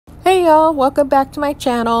Hey y'all, welcome back to my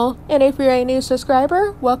channel, and if you're a new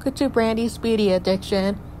subscriber, welcome to Brandy's Beauty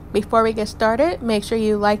Addiction. Before we get started, make sure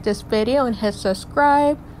you like this video and hit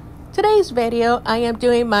subscribe. Today's video, I am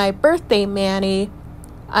doing my birthday mani.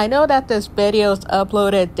 I know that this video is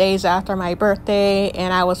uploaded days after my birthday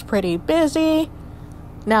and I was pretty busy.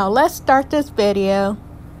 Now let's start this video.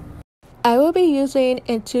 I will be using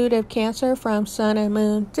Intuitive Cancer from Sun and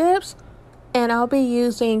Moon Dips. And I'll be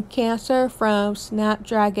using Cancer from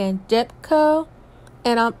Snapdragon Dip Co.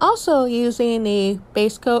 And I'm also using the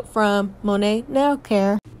base coat from Monet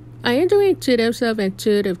Nailcare. I am doing 2 dips of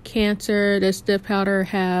Intuitive Cancer. This dip powder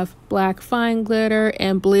have black fine glitter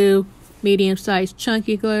and blue medium-sized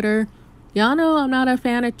chunky glitter. Y'all know I'm not a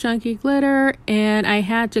fan of chunky glitter, and I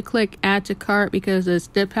had to click add to cart because this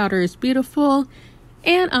dip powder is beautiful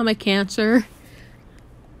and I'm a Cancer.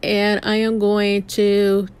 And I am going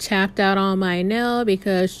to tap that on my nail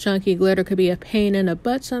because chunky glitter could be a pain in the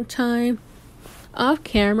butt sometime. Off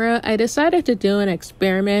camera, I decided to do an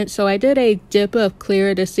experiment. So I did a dip of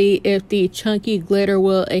clear to see if the chunky glitter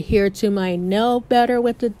will adhere to my nail better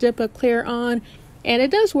with the dip of clear on. And it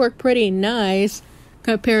does work pretty nice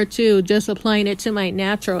compared to just applying it to my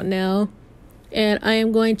natural nail. And I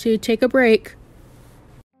am going to take a break.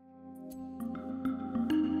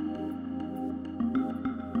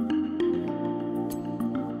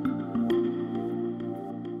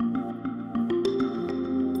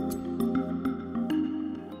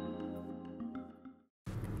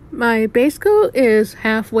 My base coat is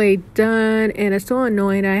halfway done, and it's so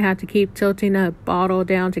annoying I have to keep tilting that bottle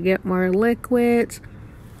down to get more liquids.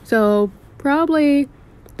 So probably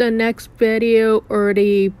the next video or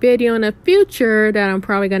the video in the future that I'm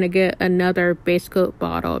probably going to get another base coat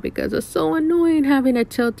bottle because it's so annoying having to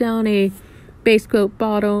tilt down a base coat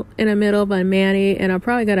bottle in the middle of a mani, and I'm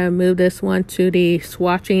probably going to move this one to the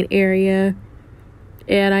swatching area.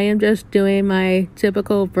 And I am just doing my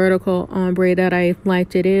typical vertical ombre that I like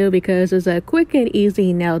to do because it's a quick and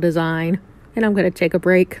easy nail design. And I'm going to take a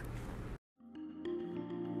break.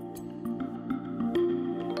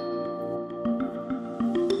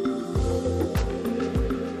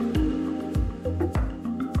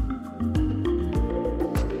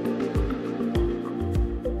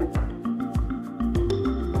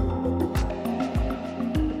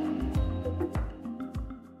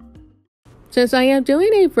 Since I am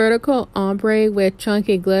doing a vertical ombre with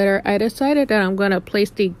chunky glitter, I decided that I'm going to place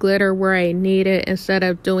the glitter where I need it instead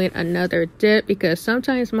of doing another dip because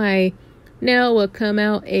sometimes my nail will come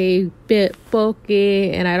out a bit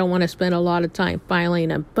bulky and I don't want to spend a lot of time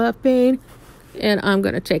filing and buffing, and I'm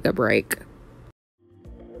going to take a break.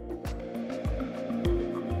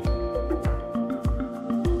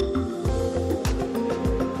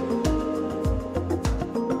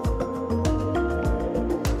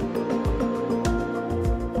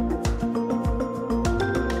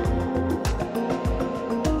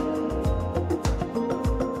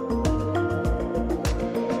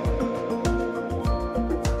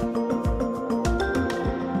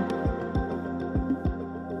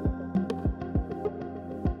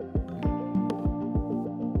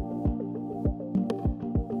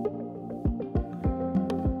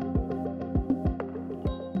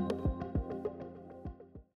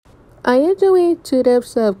 I am doing 2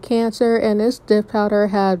 dips of Cancer, and this dip powder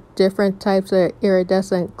have different types of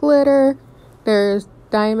iridescent glitter. There's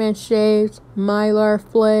diamond shapes, mylar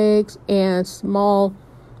flakes, and small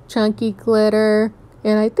chunky glitter.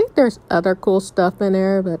 And I think there's other cool stuff in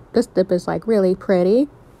there, but this dip is like really pretty.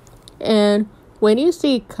 And when you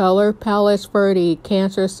see color palettes for the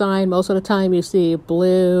Cancer sign, most of the time you see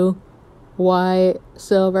blue, white,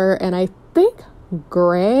 silver, and I think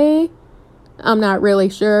gray. I'm not really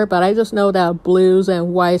sure, but I just know that blues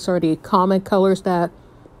and whites are the common colors that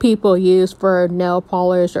people use for nail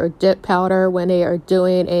polish or dip powder when they are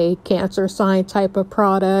doing a Cancer sign type of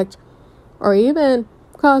product. Or even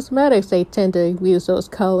cosmetics, they tend to use those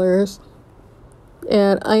colors.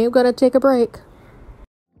 And I am going to take a break.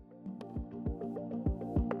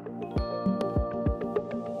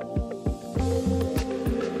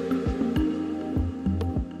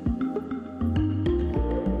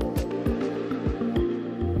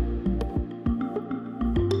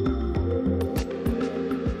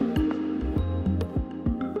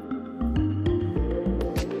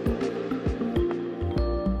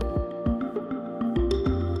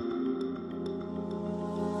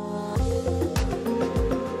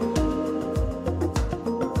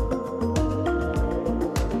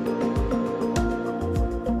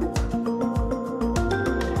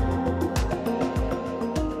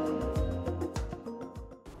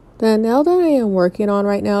 The nail that I am working on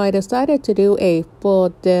right now, I decided to do a full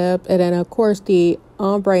dip, and then of course the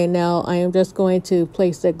ombre nail, I am just going to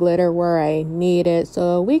place the glitter where I need it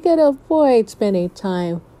so we could avoid spending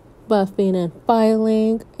time buffing and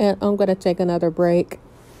filing, and I'm going to take another break.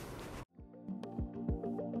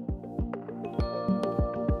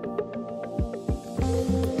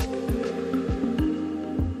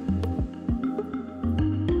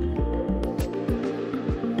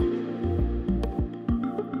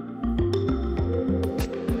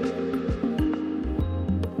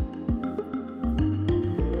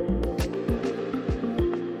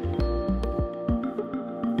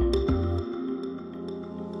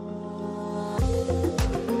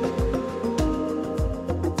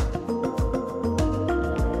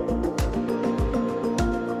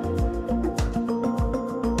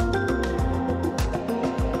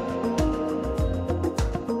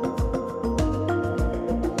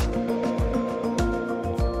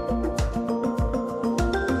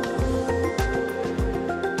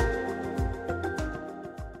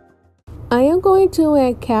 I am going to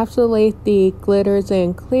encapsulate the glitters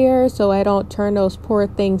in clear so I don't turn those poor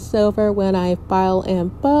things silver when I file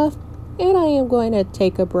and buff, and I am going to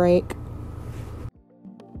take a break.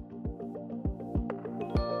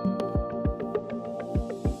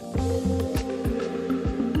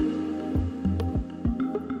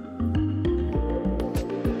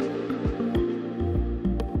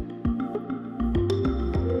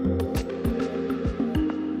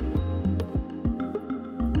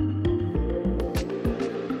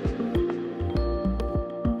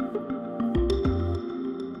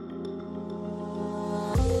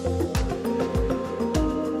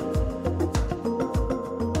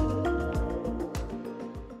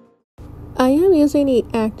 I am using the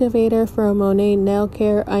Activator from Monet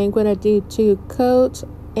Nailcare. I am going to do 2 coats,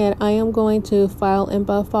 and I am going to file and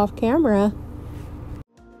buff off camera.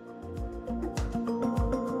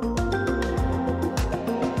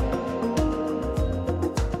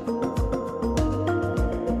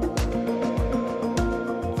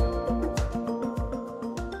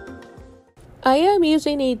 I am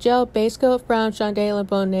using the gel base coat from Shundalen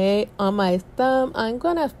Bonate on my thumb. I'm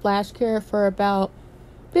going to flash cure for about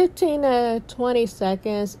 15 to 20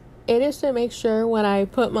 seconds. It is to make sure when I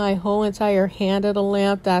put my whole entire hand to the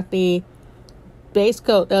lamp that the base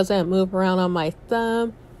coat doesn't move around on my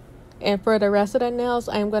thumb. And for the rest of the nails,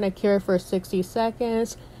 I'm going to cure for 60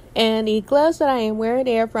 seconds. And the gloves that I am wearing,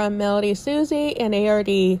 they are from Susie, and they are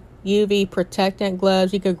the UV Protectant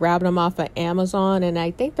gloves. You could grab them off of Amazon, and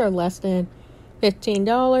I think they're less than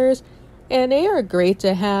 $15. And they are great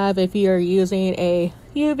to have if you're using a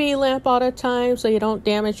UV lamp all the time so you don't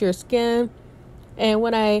damage your skin. And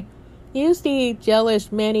when I use the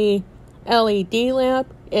Gelish mini LED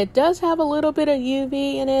lamp, it does have a little bit of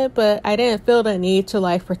UV in it, but I didn't feel the need to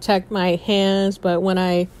like protect my hands. But when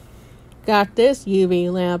I got this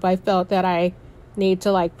UV lamp, I felt that I need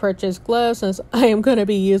to like purchase gloves since I am going to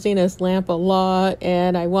be using this lamp a lot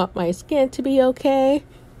and I want my skin to be okay.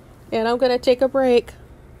 And I'm going to take a break.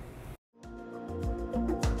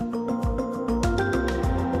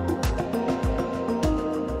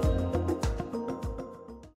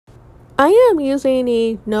 I am using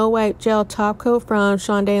the No Wipe Gel Top Coat from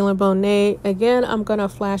Shundalen Bonate. Again, I'm going to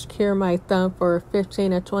flash cure my thumb for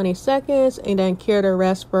 15 to 20 seconds and then cure the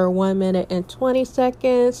rest for 1 minute and 20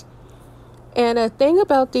 seconds. And the thing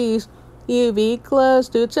about these UV gloves,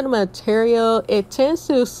 due to the material, it tends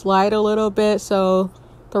to slide a little bit. So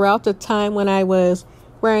throughout the time when I was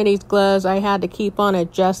wearing these gloves, I had to keep on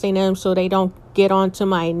adjusting them so they don't get onto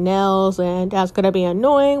my nails. And that's going to be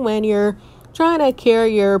annoying when you're trying to cure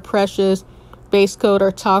your precious base coat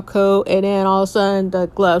or top coat, and then all of a sudden the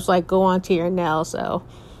gloves like go onto your nails. So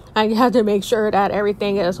I have to make sure that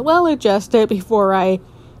everything is well adjusted before I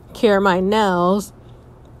cure my nails.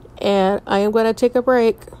 And I am going to take a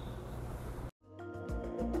break.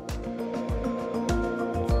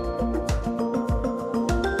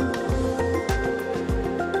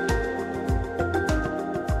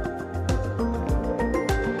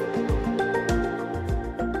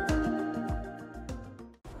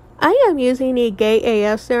 I am using the Bee Gay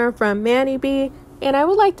AF Serum from Monet, and I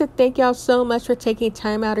would like to thank y'all so much for taking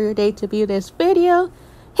time out of your day to view this video.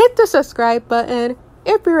 Hit the subscribe button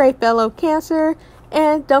if you're a fellow Cancer,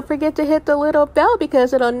 and don't forget to hit the little bell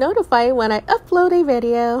because it'll notify you when I upload a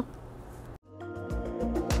video.